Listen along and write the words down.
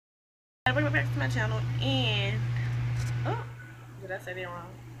Welcome back to my channel, and oh, did I say that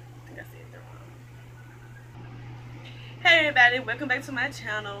wrong? I think I said that wrong. Hey everybody, welcome back to my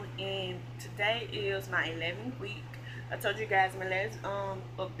channel, and today is my 11th week. I told you guys in my last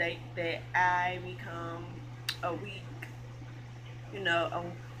update that I become a week,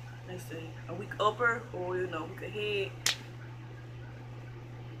 let's see, a week upper or a week ahead.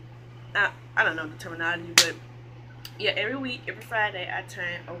 I don't know the terminology, but yeah, every week, every Friday, I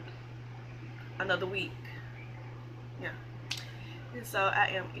turn another week. Yeah. And so I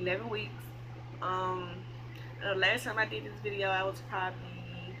am 11 weeks. The last time I did this video, I was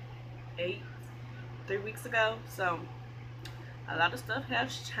probably 3 weeks ago. So a lot of stuff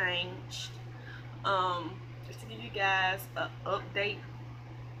has changed. Just to give you guys an update.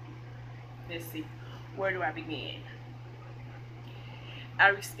 Let's see, where do I begin?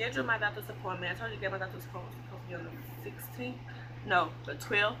 I rescheduled my doctor's appointment. I told you guys my doctor's appointment was supposed to be on the 16th. No, the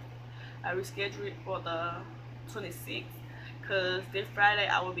 12th. I rescheduled it for the 26th. Because this Friday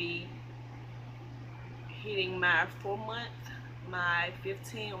I will be hitting my 4 month, my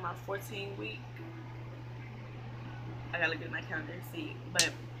 15 or my 14 week. I gotta look at my calendar and see. But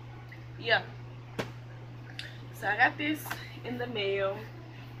yeah. So I got this in the mail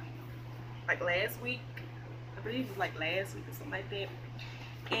like last week. I believe it was like last week or something like that.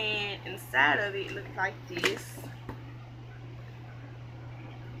 And inside of it looked like this.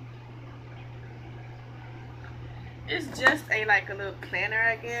 It's just a little planner,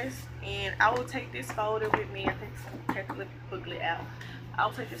 I guess, and I will take this folder with me. I think I have to look the booklet out.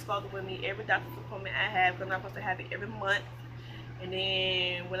 I'll take this folder with me every doctor's appointment I have, because I'm supposed to have it every month. And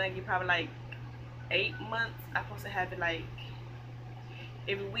then when I get probably like 8 months, I'm supposed to have it like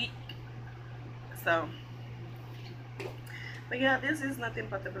every week. So, but yeah, this is nothing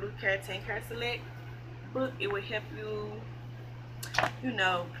but the Blue Care 10 Care Select book. It will help you,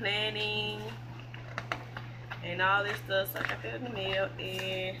 planning and all this stuff. So I got that in the mail,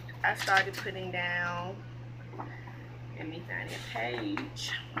 and I started putting down, let me find a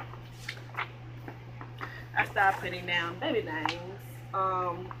page. I started putting down baby names,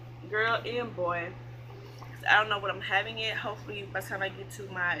 girl and boy. I don't know what I'm having yet. Hopefully by the time I get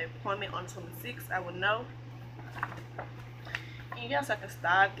to my appointment on 26th, I will know. And yes, I can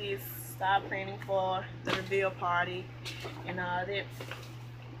start planning for the reveal party and all that.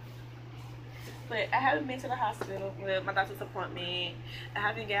 But I haven't been to the hospital with my doctor's appointment. I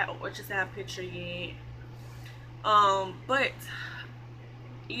haven't got an ultrasound picture yet. But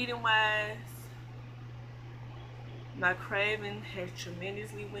eating wise, my craving has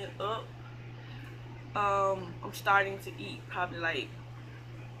tremendously went up. I'm starting to eat probably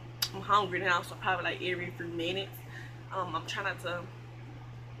I'm hungry now, so probably every 3 minutes. I'm trying not to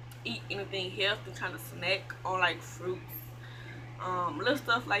eat anything healthy. I'm trying to snack on fruits, little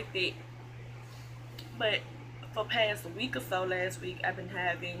stuff like that. But for past a week or so, last week, I've been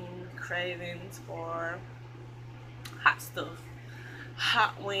having cravings for hot stuff.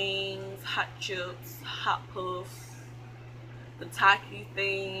 Hot wings, hot chips, hot puffs, the Taki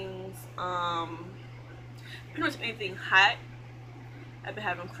things, pretty much anything hot I've been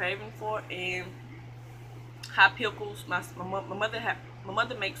having craving for. And hot pickles. My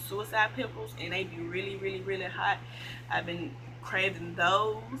mother makes suicide pickles, and they be really, really, really hot. I've been craving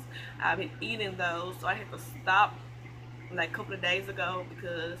those. I've been eating those, so I had to stop a couple of days ago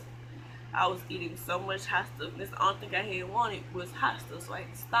because I was eating so much hot stuff. And that's the only thing I had wanted was hot stuff, so I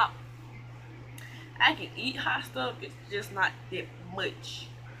had to stop. I can eat hot stuff, it's just not that much.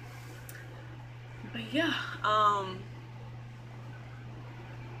 But yeah,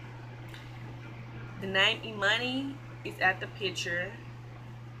 the name Imani is at the picture.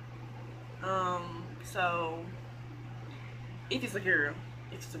 So if it's a girl,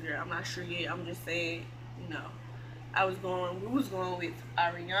 I'm not sure yet. I'm just saying, we was going with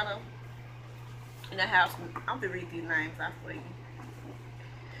Ariana in the house. I'm gonna read these names out for you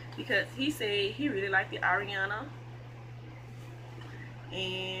because he said he really liked the Ariana,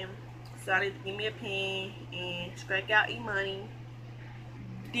 and decided to give me a pen and strike out Imani.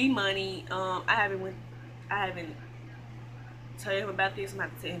 D-Money. I haven't told him about this. I'm gonna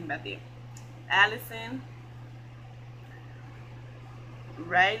have to tell him about that. Allison,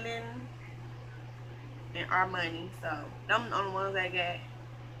 Raylan, and Armani. So them the only ones I got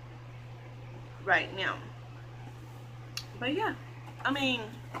right now. But yeah, I mean,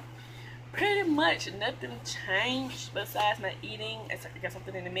 pretty much nothing changed besides my eating. I got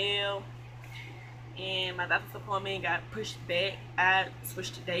something in the mail, and my doctor's appointment got pushed back. I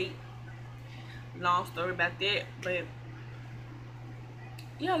switched the date. Long story about that, but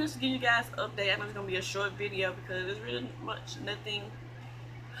yeah, just to give you guys an update. I know it's gonna be a short video because there's really nothing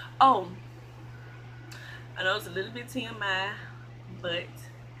Oh, I know it's a little bit TMI, but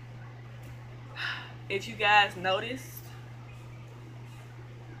if you guys noticed,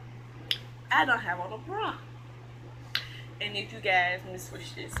 I don't have on a bra. And if you guys, let me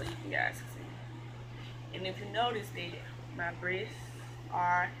switch this so you guys can see. And if you notice that my breasts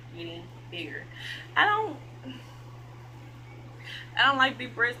are getting bigger. I don't like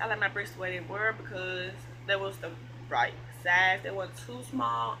big breasts. I like my breasts the way they were because that was the right size. They wasn't too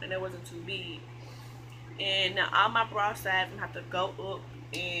small and they wasn't too big. And now all my bra size, I'm gonna have to go up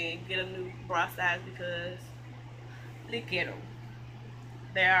and get a new bra size because look at them.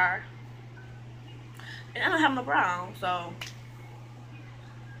 They are, and I don't have no bra on, so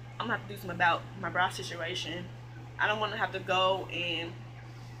I'm gonna have to do something about my bra situation. I don't want to have to go and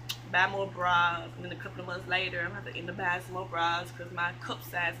buy more bras, and then a couple of months later, I'm gonna have to end up buying some more bras because my cup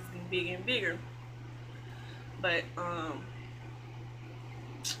size is getting bigger and bigger. But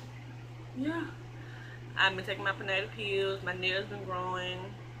yeah, I've been taking my prenatal pills. My nails been growing.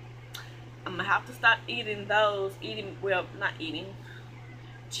 I'm gonna have to stop eating those. Well, not eating,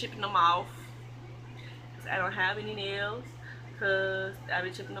 chipping them off. Cause I don't have any nails. Cause I've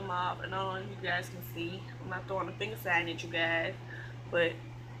been chipping them off. And I don't know if you guys can see. I'm not throwing a finger sign at you guys, but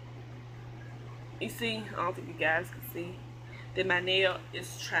you see, I don't think you guys can see that my nail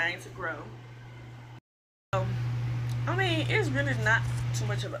is trying to grow. I mean, it's really not too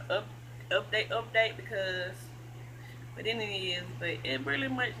much of an update because, but then it is, but it really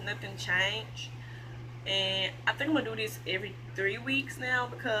much nothing changed. And I think I'm gonna do this every 3 weeks now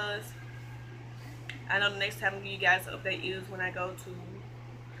because I know the next time I'm gonna give you guys an update is when I go to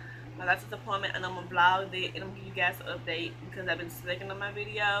my doctor's appointment, and I'm gonna vlog that and I'm gonna give you guys an update because I've been slacking on my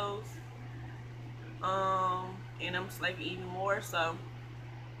videos. And I'm slacking even more, so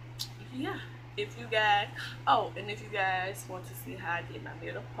yeah. If you guys, oh, and if you guys want to see how I did my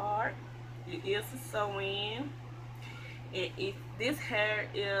middle part, it is a sew-in. And this hair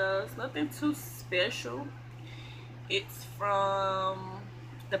is nothing too special. It's from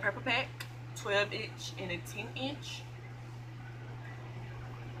the Purple Pack, 12-inch and a 10-inch.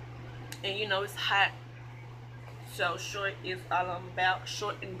 And you know it's hot, so short is all I'm about.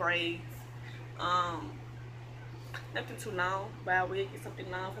 Short and braids. Nothing too long, but I will get something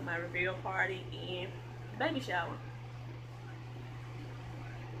long for my reveal party and baby shower.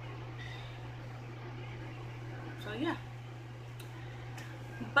 So yeah.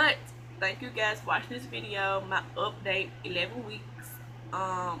 But thank you guys for watching this video. My update, 11 weeks.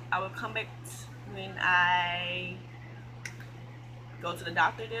 I will come back when I go to the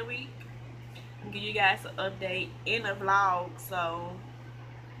doctor that week and give you guys an update in a vlog. So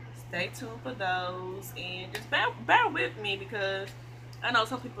stay tuned for those, and just bear with me because I know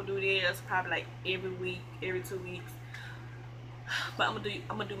some people do this probably like every week, every 2 weeks, but I'm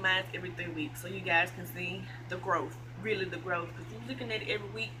gonna do mine every 3 weeks so you guys can see the growth, really the growth. Because you're looking at it every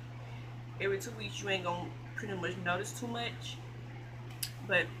week, every 2 weeks, you ain't gonna pretty much notice too much.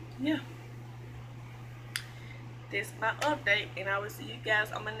 But yeah, that's my update, and I will see you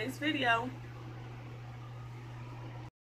guys on my next video.